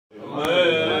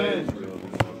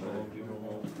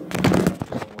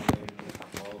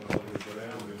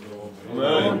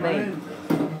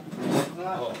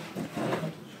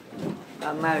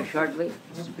Gemara shortly.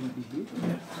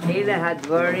 Eile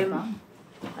hadvarim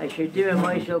asher dira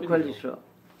Moshe al Kol Yisrael.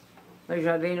 Moshe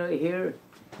Rabbeinu here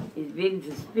is beginning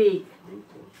to speak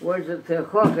words of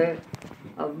techoche,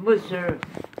 of musar,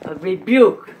 of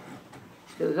rebuke.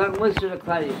 So Zach Musar to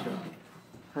Klal Yisrael.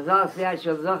 Chazal says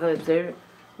Shal Zachar Tzir.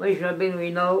 Moshe Rabbeinu,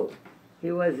 we know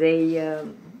he was he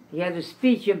had a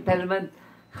speech impediment,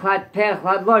 chad peh,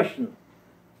 chad loshen.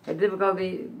 Had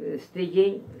difficulty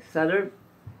speaking, stuttered,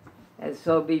 and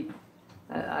so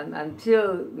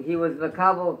until he was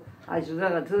makabel, until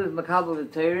he was makabel the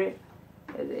Torah,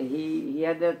 he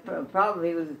had that problem.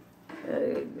 He was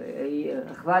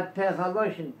chad peh, chad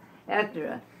loshen.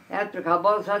 After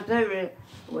Kabbalah Torah,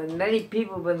 when many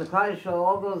people, when the Klal Yisrael,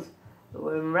 all those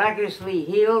were miraculously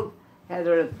healed, had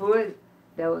a refuah,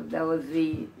 that was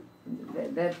the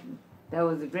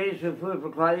greatest refuah for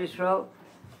Klal Yisrael.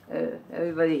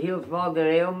 Everybody healed from all their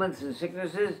ailments and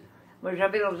sicknesses. Moshe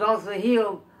Rabbeinu was also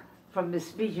healed from the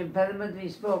speech impediment he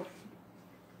spoke.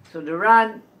 So the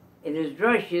Ran, in his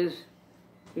drushes,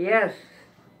 he's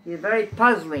very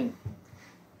puzzling.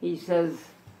 He says,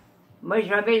 Moshe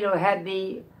Rabbeinu had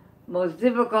the most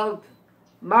difficult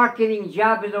marketing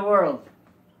job in the world.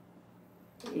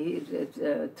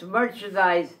 To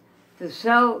merchandise, to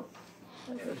sell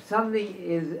something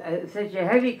is such a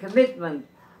heavy commitment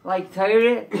like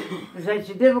Torah to such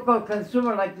a difficult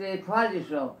consumer like the Klal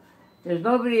Yisrael. There's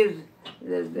nobody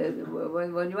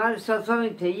when you want to sell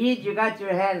something to Yid, you got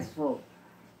your hands full.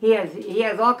 He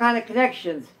has all kind of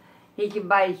connections. He can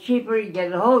buy it cheaper, he can get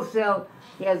it wholesale,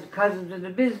 he has cousins in the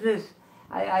business.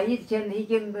 He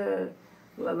can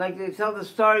like they tell the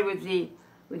story with the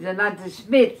Nanta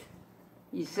Smith.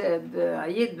 He said,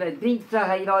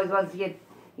 Ayid he always wants to get,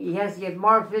 he has to get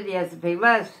more for it, he has to pay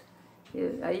less.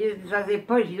 Ayid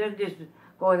push, he doesn't just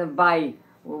go in and buy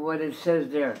what it says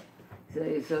there. So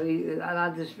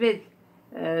Nanta Smith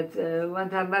one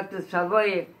time left the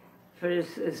Savoy for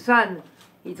his son.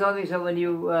 He told me, so when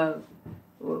you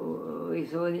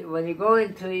go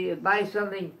into buy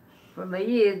something from a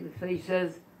Yid, so he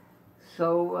says,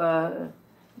 don't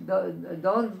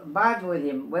bargain with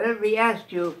him. Whatever he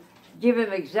asks you, give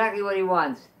him exactly what he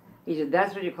wants. He said,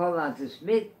 that's what you call on to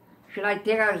Smith. Should I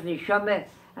take out his neshama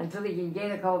until he can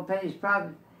gain a couple pennies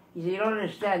profit? He said, you don't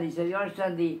understand. He said, you don't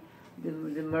understand the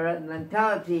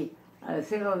mentality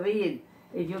single of Yid.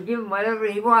 If you give him whatever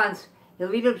he wants,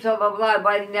 he'll eat himself up alive,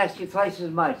 but he didn't ask you twice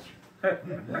as much.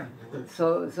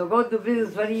 So go do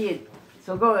business for the Yid.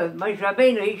 So go, Moshe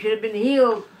Rabbeinu, he should have been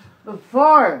healed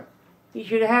before. He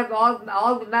should have all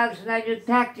the Madison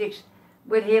tactics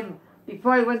with him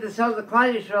before he went to sell the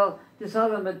Klal Yisrael, to sell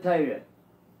them the Torah.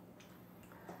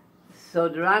 So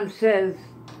the Ram says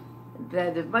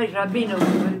that if Moshe Rabbeinu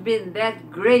would have been that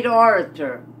great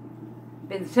orator,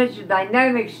 been such a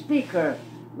dynamic speaker,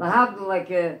 like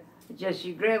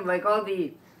Jesse Graham, like all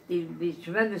these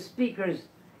tremendous speakers,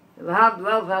 a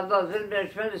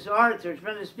tremendous orator,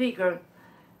 tremendous speaker.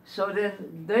 So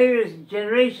then there is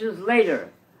generations later,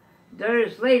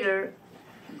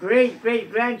 great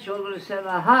grandchildren said,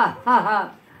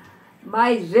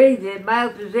 my Zayde, my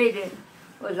Alter Zayde,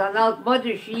 was an Alt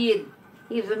Mother Yid.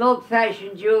 He's an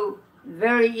old-fashioned Jew,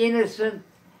 very innocent,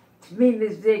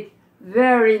 tmimizdik,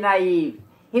 very naive.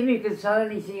 Him you could sell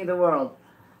anything in the world.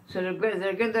 So the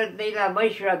Gundar Neila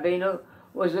Moshe Rabbeinu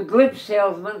was a glip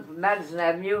salesman from Madison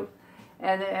Avenue,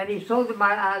 and he sold him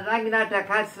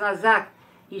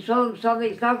he sold him something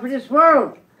that's not for this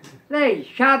world. They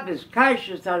Shabbos,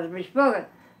 Kashrus, Mishpocha.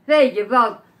 They give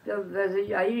out. There's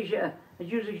a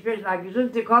Jewish expression like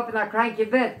 "Gesundheit Kopf nach kranke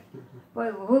Bett."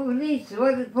 But who needs it?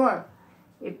 What is it for?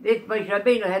 If Moshe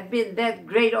Rabbeinu had been that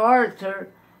great orator,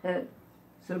 so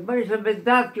Moshe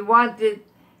Rabbeinu wanted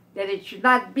that it should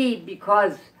not be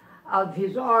because of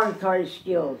his oratory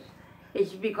skills.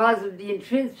 It's because of the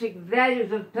intrinsic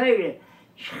values of Torah.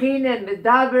 Shechina,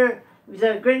 Medaber,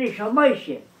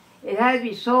 Moshe. It had to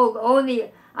be sold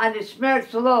only on the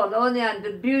merits alone, only on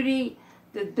the beauty,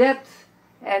 the depth,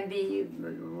 and the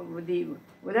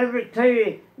whatever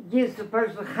Torah gives the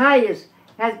person highest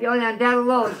has to be only on that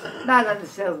alone, not on the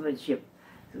salesmanship.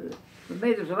 So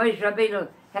Moshe Rabbeinu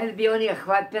had to be only a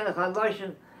chvat pen, a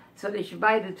chaloshon, so they should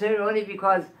buy the Torah only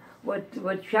because what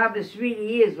Shabbos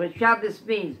really is, what Shabbos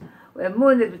means,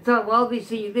 all these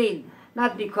things you need,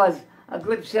 not because a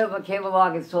glib salesman came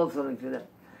along and sold something to them.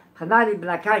 Chanani ben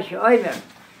Akasha Omer,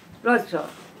 Rotzo,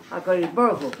 HaKadosh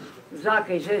Baruch Hu,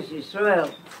 Zakei says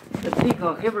Yisrael, the people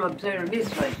of Chibur L'Torah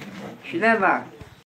Mitzvah, Shneimar,